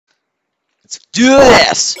Let's do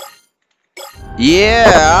this!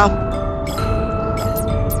 Yeah!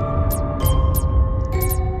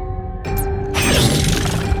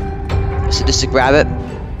 Sadistic rabbit.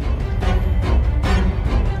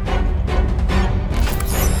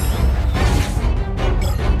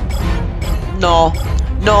 No.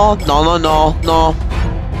 No, no, no, no, no.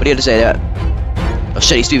 What do you have to say to that? Oh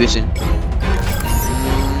shit, he's Stevenson.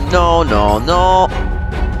 No, no, no.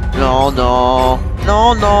 No, no.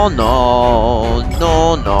 No, no, no.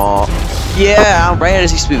 No, no. Yeah, right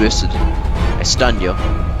as he's Stevenson. I stunned you.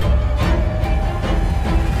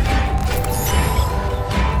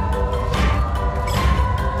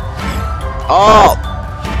 Oh!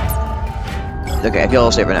 Okay, I feel a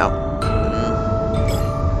little safer now.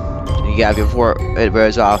 You gotta get before it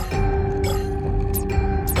wears off.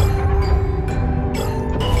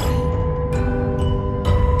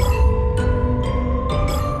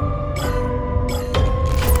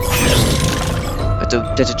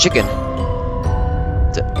 That's a chicken.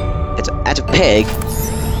 That's a pig.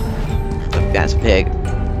 That's a pig.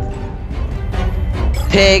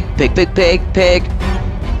 Pig, pig, pig, pig, pig.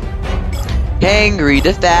 Hangry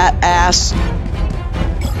the fat ass.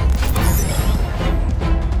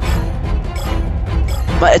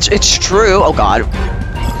 But it's true. Oh god.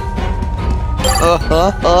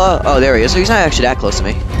 Oh, there he is. So he's not actually that close to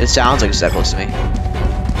me. It sounds like he's that close to me.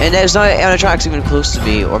 And there's no animatronics even close to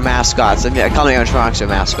me, or mascots. I mean, I call them animatronics or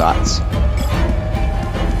mascots.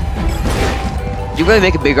 You really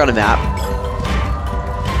make it bigger on the map.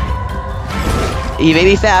 He may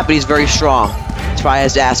be fat, but he's very strong. That's why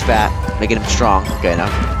his ass fat, making him strong. Okay, now.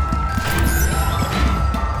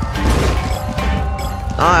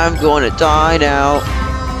 I'm going to die now.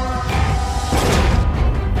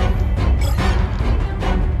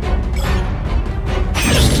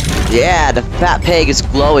 Yeah, the fat pig is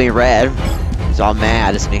glowing red. He's all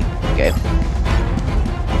mad, isn't he? Okay.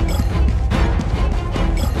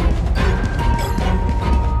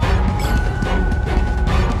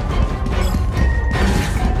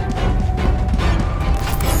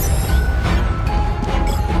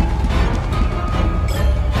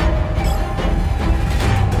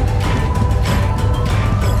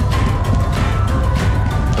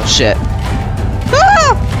 Oh shit.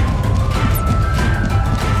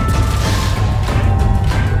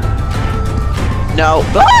 No.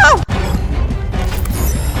 Ah!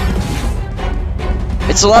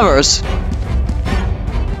 It's the levers.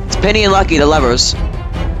 It's Penny and Lucky, the levers.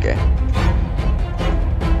 Okay.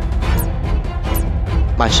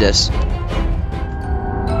 Watch this.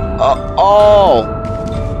 Oh. Oh.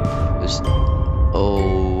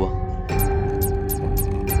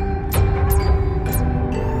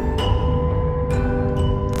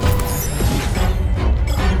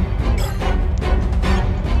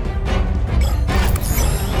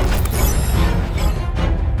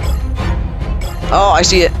 Oh, I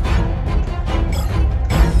see it.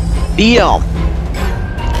 Beat him.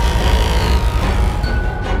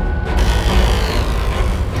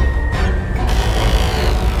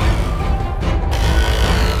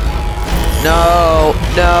 No,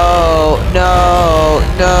 no, no,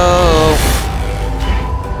 no.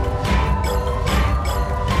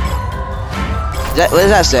 What does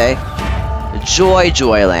that say?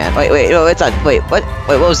 Joyland. Wait, no, it's not. Wait, what?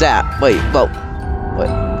 Wait, what was that? Wait, whoa. Wait,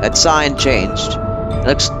 that sign changed. It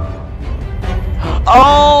looks.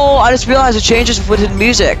 Oh, I just realized it changes within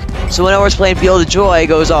music. So whenever it's playing Feel the Joy, it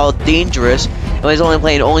goes all dangerous. And when it's only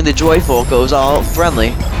playing Only the Joyful, it goes all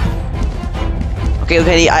friendly. Okay,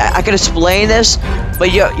 Penny, I can explain this,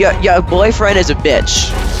 but your boyfriend is a bitch.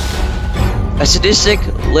 A sadistic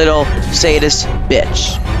little sadist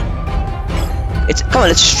bitch. Come on,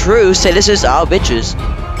 it's true. Sadists are bitches.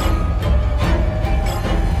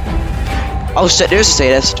 Oh shit, there's a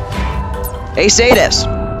sadist. Hey, sadist!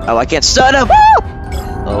 Oh, I can't stun him!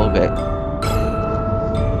 Oh, okay.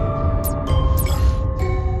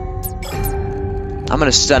 I'm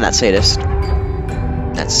gonna stun that sadist.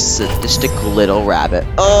 That sadistic little rabbit.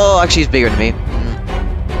 Oh, actually, he's bigger than me.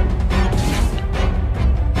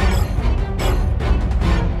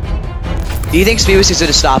 Do you think Speedway is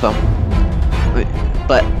gonna stop him?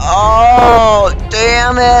 But, oh,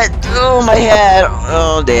 damn it! Oh, my head!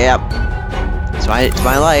 Oh, damn. It's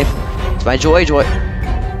my life. It's my joy.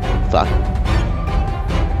 Fuck.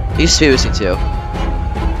 He's Speedway too.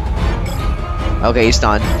 Okay, he's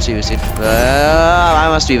done. Speedway.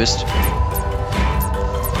 I'm a Speedway.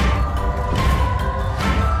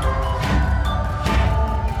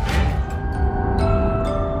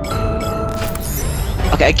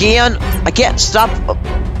 Okay, again, I can't stop.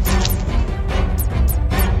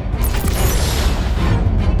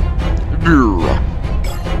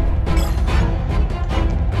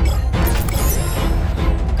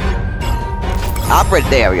 right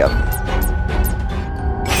there we go.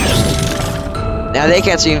 Now they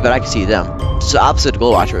can't see me, but I can see them. It's the opposite of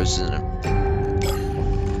Gold Watchers, isn't it?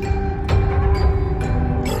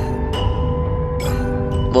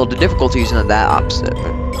 Well, the difficulty is not that opposite,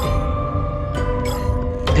 but...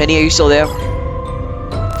 Penny, are you still there?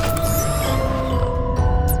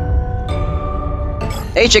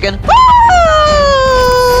 Hey, chicken!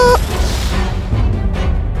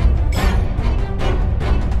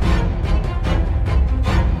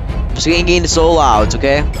 Just gonna gain the soul out,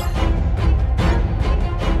 okay?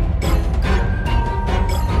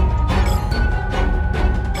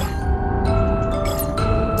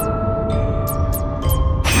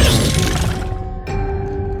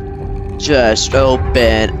 Just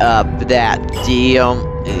open up that deal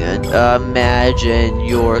and imagine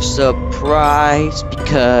your surprise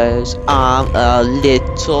because I'm a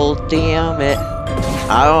little damn it.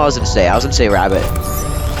 I don't know what I was gonna say. I was gonna say rabbit.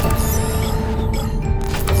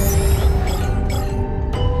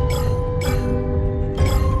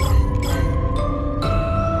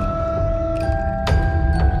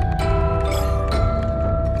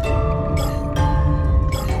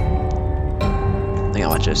 Hang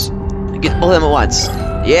on, watch this. Get both of them at once.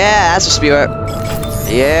 Yeah, that's a spirit.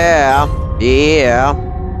 Yeah, yeah.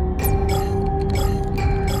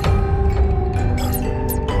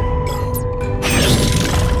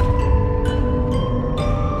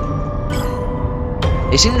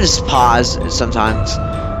 They seem to just pause sometimes.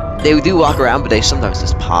 They do walk around, but they sometimes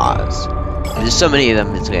just pause. There's so many of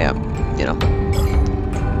them, it's, yeah, you know.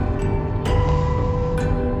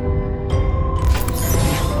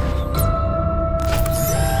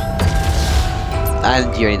 I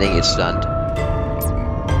didn't hear anything, it's stunned.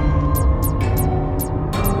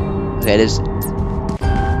 Okay, it is.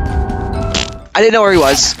 I didn't know where he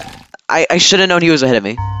was. I should have known he was ahead of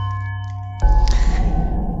me.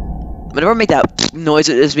 Whenever I make that noise,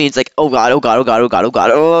 it just means like, oh god, oh god, oh god, oh god, oh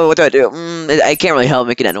god, oh, what do I do? I can't really help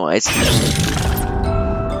making that noise.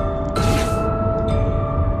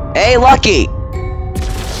 Hey, Lucky!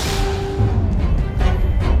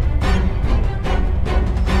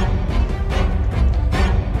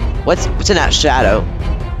 What's in that shadow?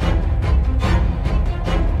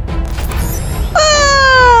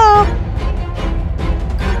 Ah!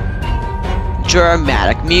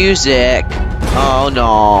 Dramatic music. Oh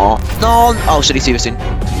no. No. Oh, should he see this soon?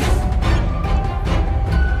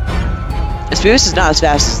 His Beavis is not as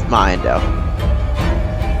fast as mine, though.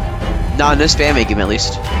 Not in this fan game, at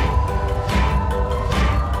least.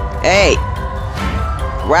 Hey!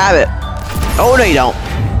 Rabbit! Oh, no, you don't.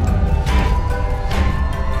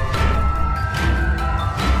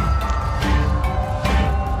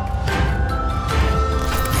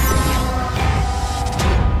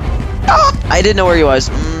 I didn't know where he was.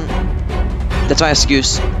 That's my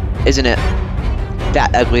excuse, isn't it?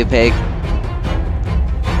 That ugly pig.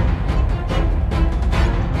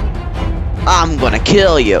 I'm gonna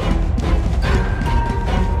kill you.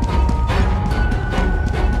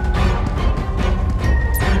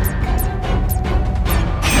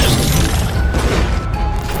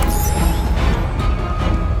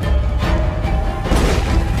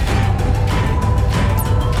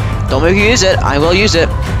 Don't make me use it. I will use it.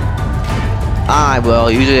 I will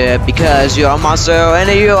use it because you're a monster and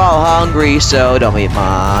you're all hungry, so don't eat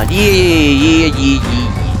mine. Yeah.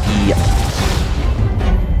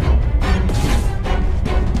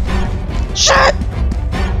 Shit!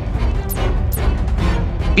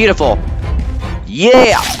 Beautiful.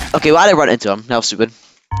 Yeah! Okay, why did I run into him? That was stupid.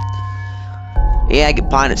 Yeah, I get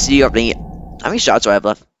behind and see up there. How many shots do I have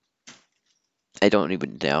left? I don't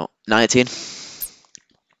even know. 19.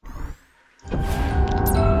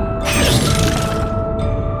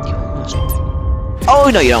 Oh,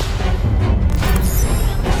 no, you don't.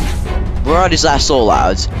 Where are these last soul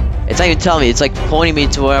louds? It's not even telling me, it's like pointing me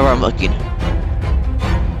to wherever I'm looking.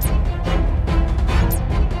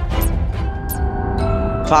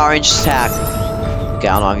 Fire range attack. Okay,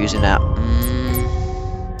 I don't know I'm using that.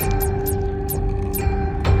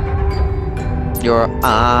 Your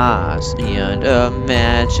eyes and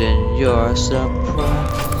imagine your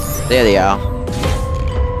surprise. There they are.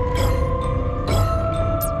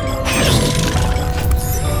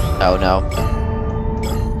 Oh no.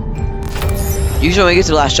 Usually when we get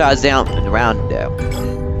to the last shot, it's down and around though.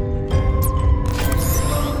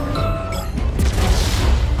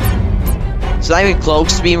 It's not even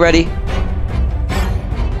close to being ready.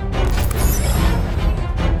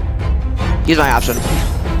 Here's my option.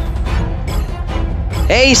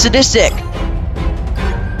 Hey, sadistic!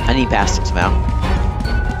 I need past it somehow.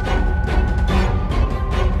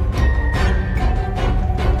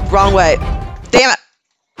 Wrong way. Damn it!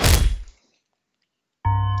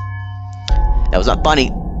 That was not funny.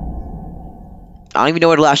 I don't even know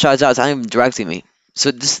where the last shot is at. It's not even directing me.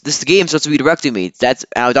 So this game is supposed to be directing me. That's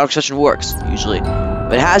how Dark Session works, usually.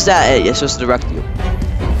 But it has that, it's supposed to direct you.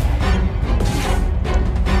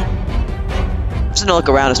 I'm just gonna look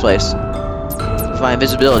around this place. With my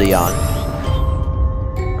invisibility on.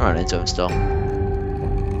 I'll run into him still.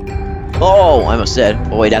 Oh, I almost said.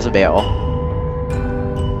 Oh wait, that's a barrel.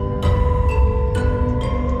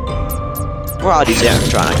 Where are these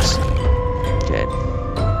animatronics? Okay.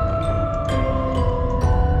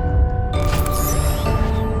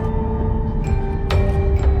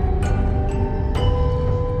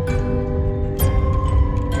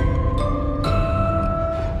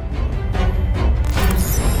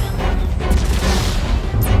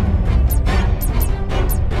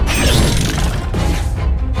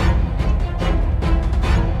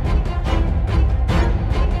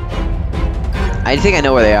 I think I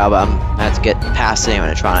know where they are, but I'm gonna have to get past the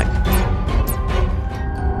animatronic.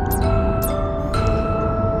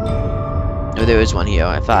 No, there is one here.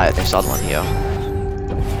 I thought I saw the one here.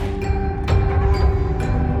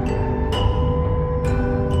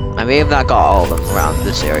 I may have not got all of them around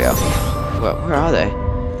this area. Where are they?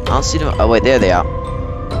 I don't see them. Oh wait, there they are.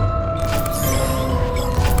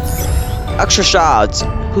 Extra shards.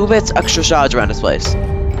 Who gets extra shards around this place?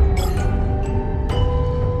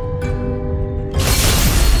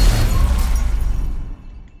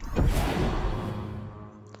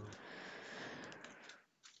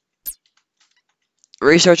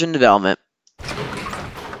 Research and development.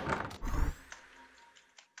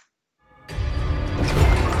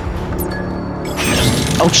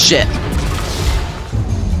 Oh shit.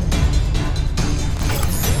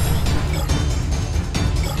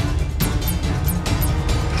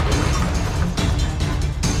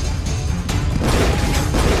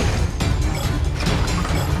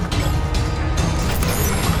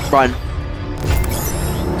 Run.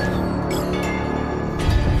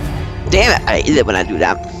 Damn it, I hate it when I do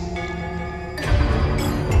that.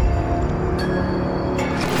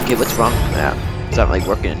 Okay, what's wrong? Yeah, it's not like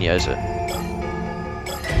working in here, is it?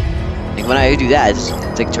 Like when I do that, it's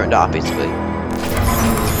like turned off basically.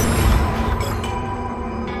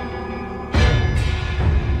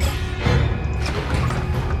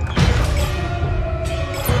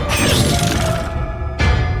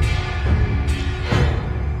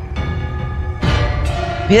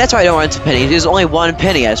 Hey, that's why I don't run into pennies. There's only one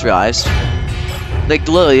penny, I just realized. Like,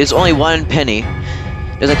 literally, there's only one penny.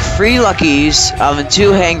 There's like 3 luckies, and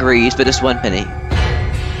 2 hangries, but just 1 penny.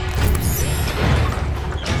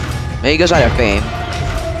 Maybe he goes out of fame.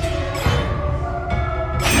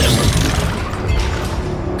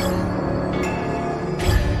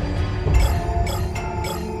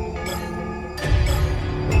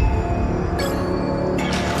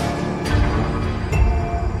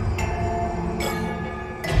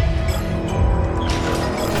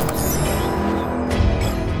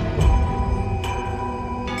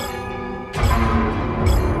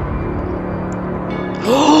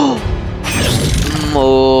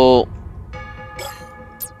 Oh,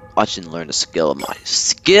 watch and learn a skill of my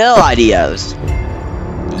skill ideas.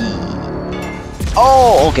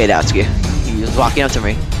 Oh, okay, that's good. He was walking up to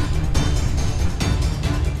me.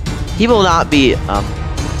 He will not be you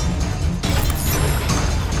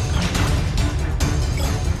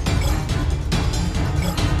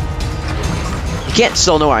can't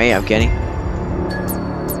still know where I am, can he?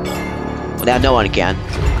 Well, now no one can,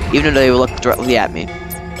 even though they will look directly at me.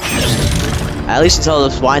 At least until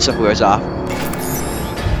the blind stuff wears off.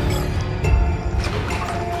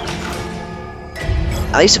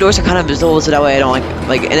 At least the doors are kind of visible, so that way I don't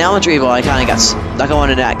like in elementary evil I kinda got stuck on one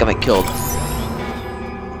and that got me killed.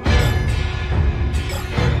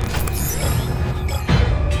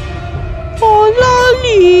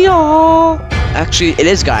 Oh, actually, it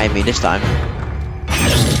is guying me this time.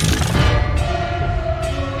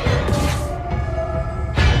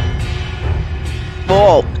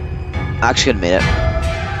 Whoa! I actually could have made it.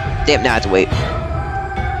 Damn, now I have to wait.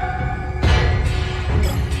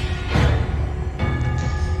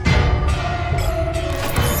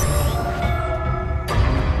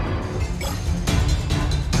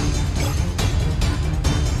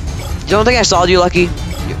 You don't think I saw you, Lucky?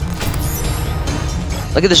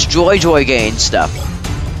 Look at this joy gain stuff.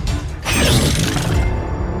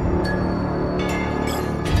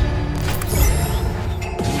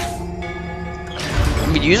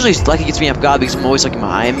 I mean, usually Lucky gets me off guard because I'm always looking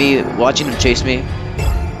behind me, watching him chase me.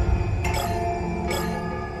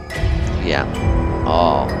 Yeah.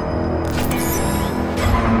 Oh.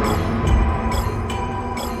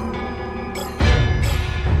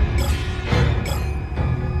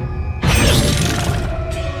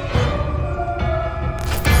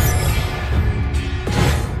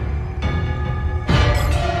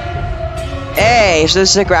 Okay, so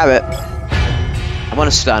this is a grab it. I want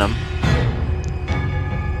to stun him.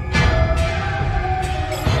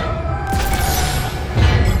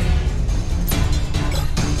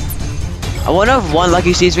 I wonder if one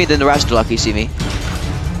lucky sees me, then the rest of lucky see me.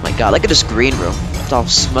 Oh my god, look at this green room. It's all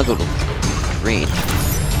smuggled with green.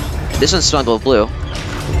 This one's smuggled with blue.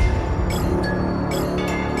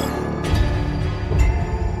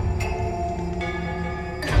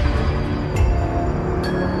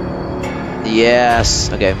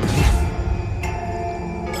 Yes. Okay.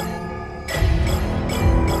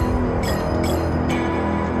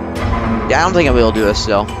 Yeah, I don't think I'll be able to do this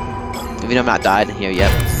still. Even though I'm not died here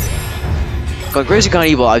yet. Going Crazy Con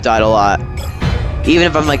Evil, I've died a lot. Even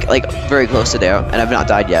if I'm like very close to there, and I've not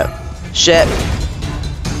died yet. Shit.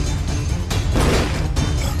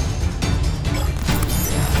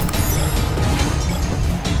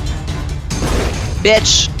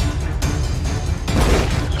 Bitch.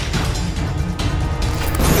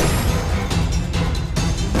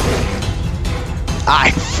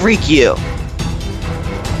 I freak you.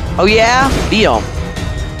 Oh yeah? Beat him.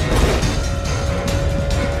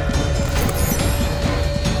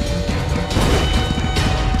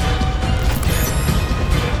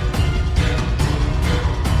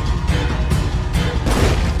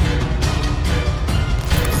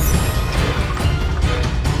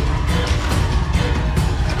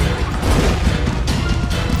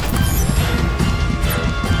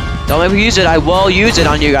 Don't let me use it. I will use it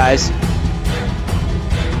on you guys.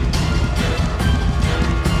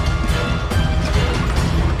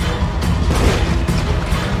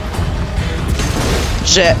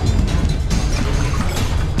 Shit.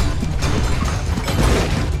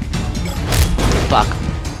 Fuck.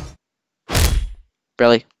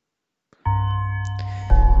 Really?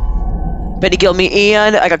 Penny killed me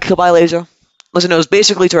and I got killed by a laser. Listen, it was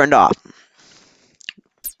basically turned off.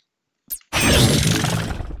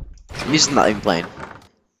 Music's not even playing.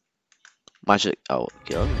 Watch it. Oh,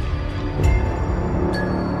 kill.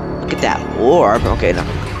 Look at that orb. Okay, no.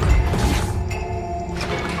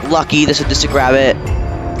 Lucky, this is just to grab it.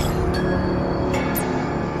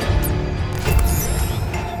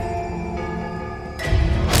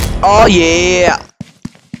 Oh yeah!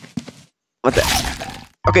 What the?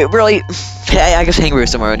 Okay, really? I guess Hangry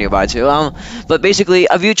is somewhere nearby too. But basically,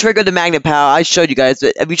 if you trigger the magnet power, I showed you guys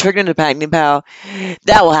that if you trigger the magnet power,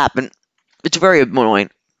 that will happen. It's very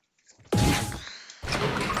annoying.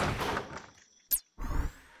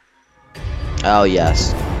 Oh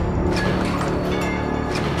yes.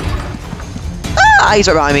 Ah, he's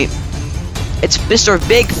right behind me. It's Mr.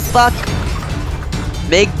 Big Fuck.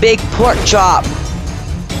 Big pork chop.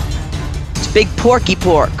 It's Big Porky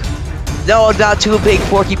Pork. No, not two big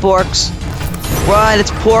Porky Porks. Run,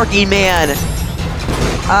 it's Porky Man.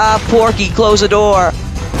 Ah, Porky, close the door.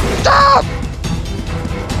 Stop!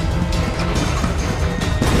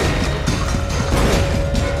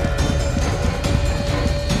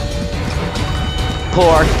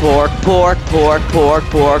 Pork.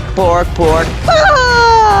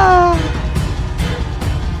 Ah!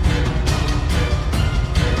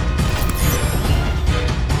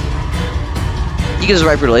 You guys are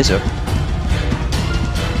right for the laser.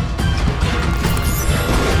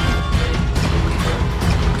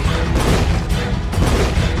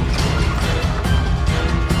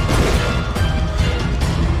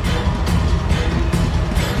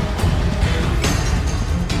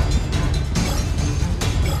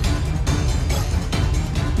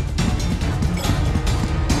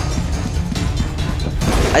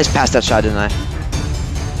 I just passed that shot, didn't I?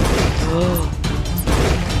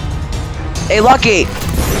 Hey, Lucky!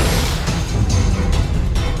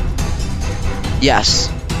 Yes.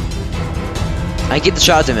 I get the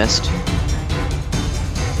shots I missed.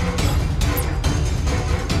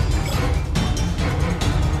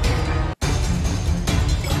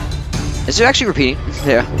 Is it actually repeating?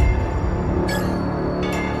 Yeah.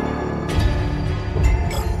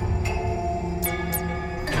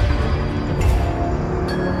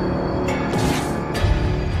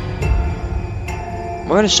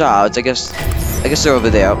 We're gonna shots. I guess they're over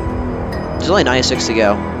there. There's only 96 to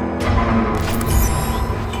go.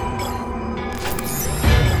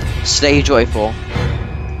 Stay joyful.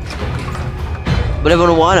 But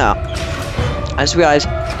everyone wanna. I just realized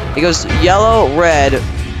it goes yellow, red,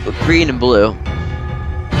 green, and blue.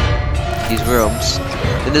 These rooms.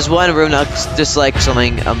 And there's one room that's just like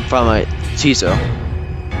something from a teaser.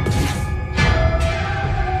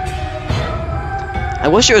 I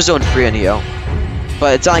wish there was zone 3 in here.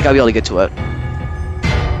 But it's not like I'll be able to get to it.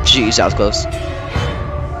 Jeez, that was close.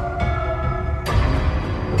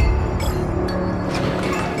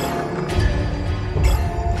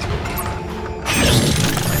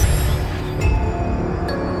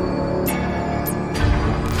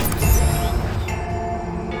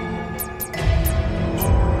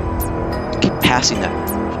 passing that.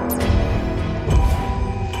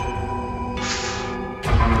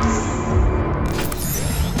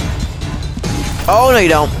 Oh, no, you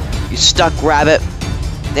don't. You stuck, rabbit.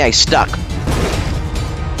 Yeah, he's stuck.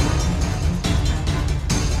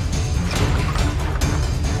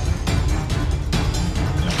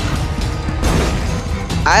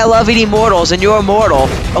 I love eating mortals, and you're immortal.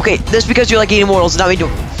 Okay, this because you like eating mortals, not me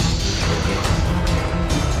doing.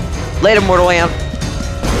 Later, mortal am.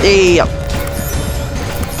 Yeah.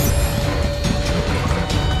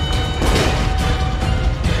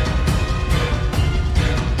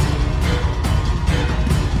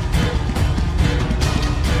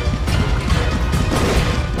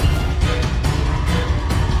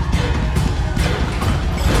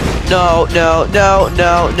 No, no, no,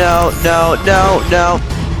 no, no, no, no, no.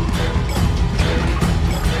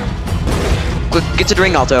 Quick, get to the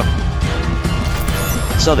ring, Alto.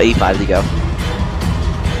 Still have 85 to go.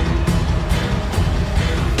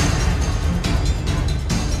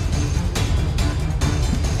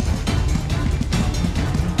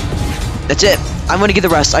 That's it. I'm gonna get the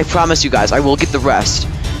rest. I promise you guys, I will get the rest.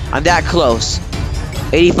 I'm that close.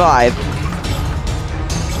 85.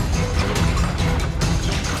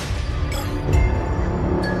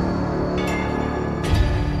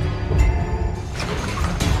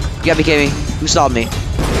 You gotta be kidding me. Who stopped me?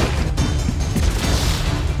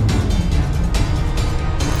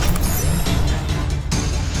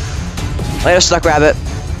 Later, stuck rabbit.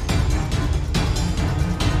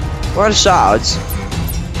 Where are the shards?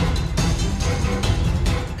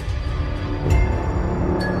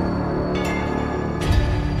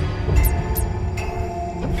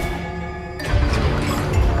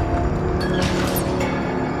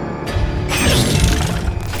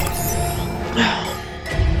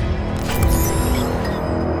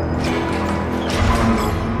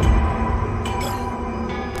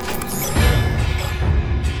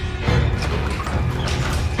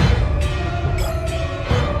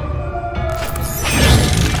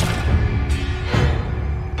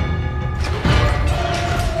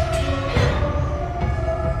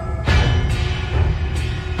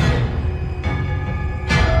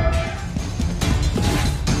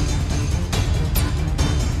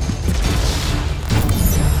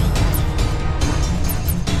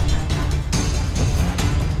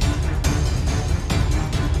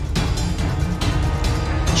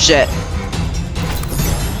 Shit.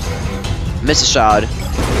 Miss a shot.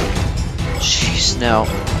 Jeez, no.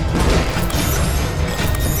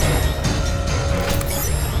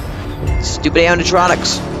 Stupid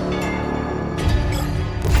animatronics.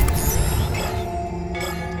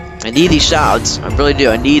 I need these shots. I really do.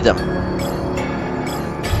 I need them.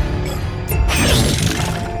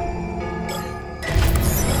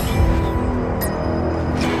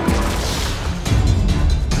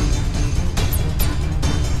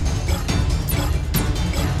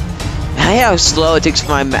 I hate how slow it takes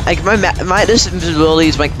for my this invisibility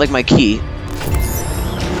is like my key.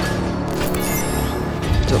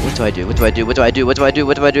 What do I do? What do I do? What do I do? What do I do?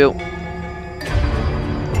 What do I do?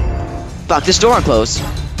 Fuck, this door unclosed.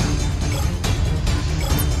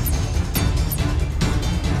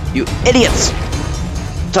 You idiots!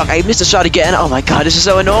 Fuck, I missed a shot again. Oh my god, this is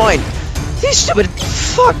so annoying. These stupid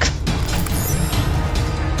fuck.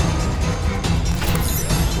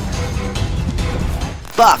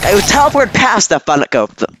 Fuck, I would teleport past that fun go.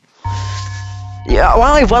 Yeah,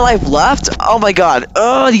 while I have one life left? Oh my god.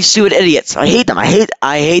 Oh, these stupid idiots. I hate them. I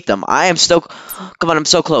hate them. I am so... Come on, I'm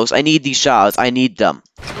so close. I need these shards. I need them.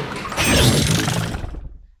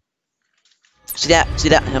 See that? See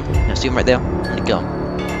that? Him? Yeah, see him right there? There you go.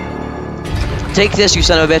 Take this, you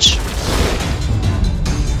son of a bitch.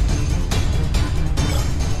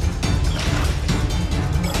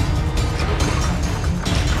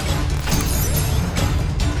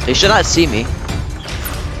 They should not see me.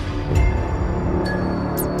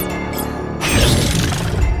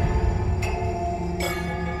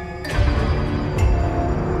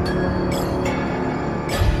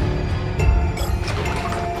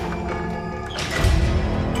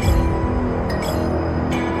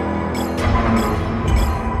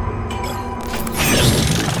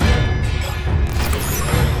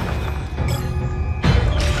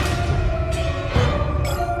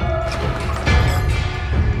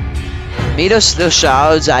 Maybe those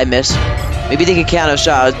shards I missed. Maybe they can count those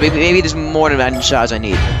shards. Maybe there's more than 9 shards I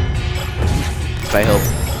need. If I hope.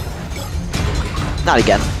 Not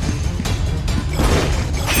again.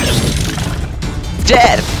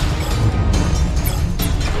 Dead!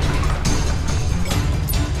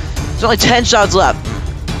 There's only 10 shards left.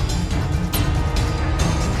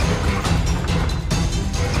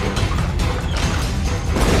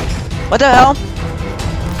 What the hell?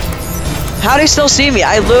 How do they still see me?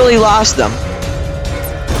 I literally lost them.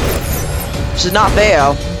 This is not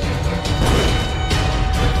fair.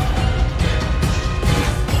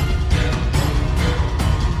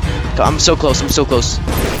 I'm so close. I'm so close.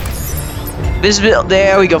 Visibility.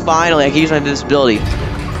 There we go. Finally, I can use my visibility.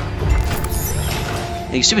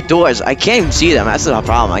 These stupid doors. I can't even see them. That's not a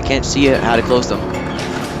problem. I can't see how to close them.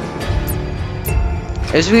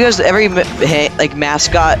 It's because every like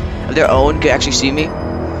mascot of their own could actually see me.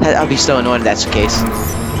 That'd be so annoying if that's the case.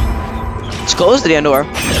 It's closed the damn door.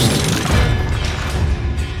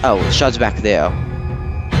 Oh, the shot's back there.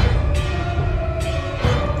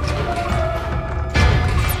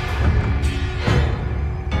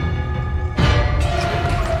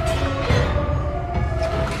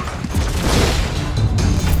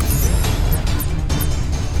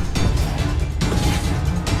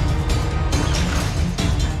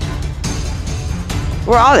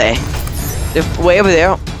 Where are they? They're way over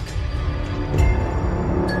there.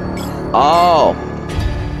 Oh.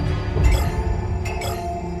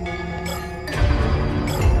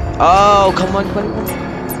 Oh, come on, come on.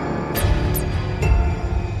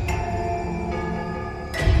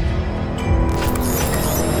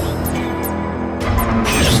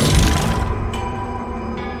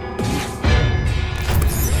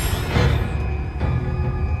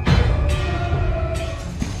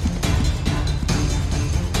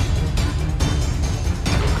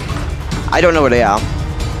 I don't know where they are.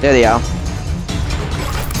 There they are.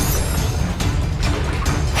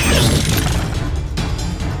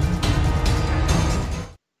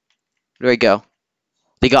 Where do I go?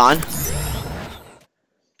 They gone? Are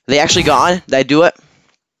they actually gone? Did I do it?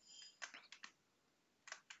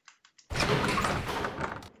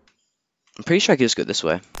 I'm pretty sure I can just go this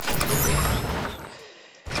way.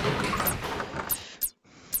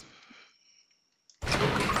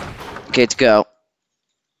 Okay, let's go.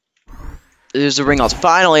 There's the ring also.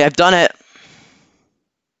 Finally, I've done it.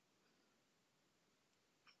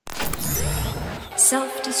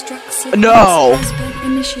 Self-destruct. No!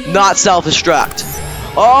 Not self-destruct.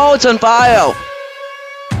 Oh, it's on fire!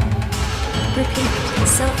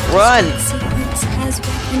 Run!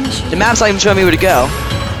 The map's not even showing me where to go.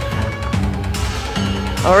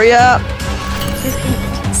 Hurry up!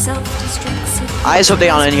 I just hope they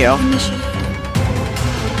aren't in here.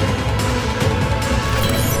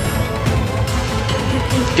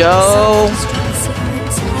 Go!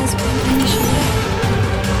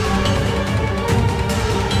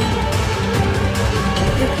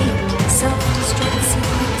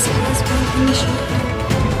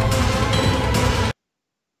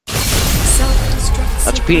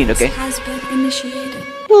 That's repeating, okay.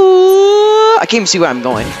 Ooh, I can't even see where I'm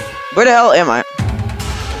going. Where the hell am I?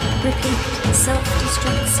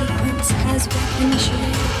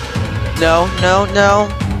 No, no, no.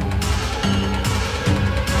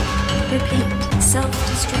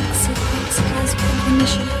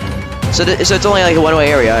 So it's only like a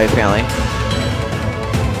one-way area, apparently.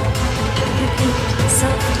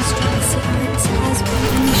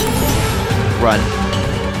 Run.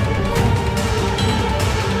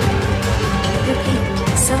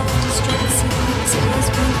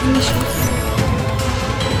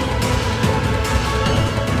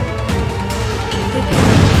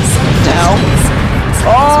 What the hell?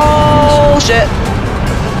 Oh shit!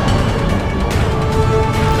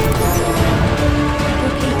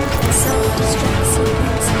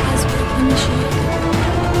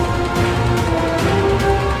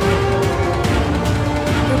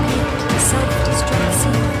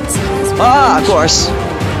 Ah, of course.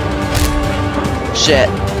 Shit.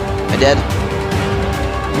 I dead.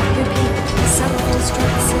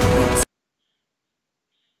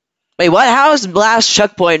 Wait, what? How is the last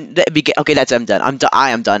checkpoint? Okay, that's I'm done.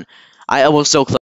 I am done. I was so close.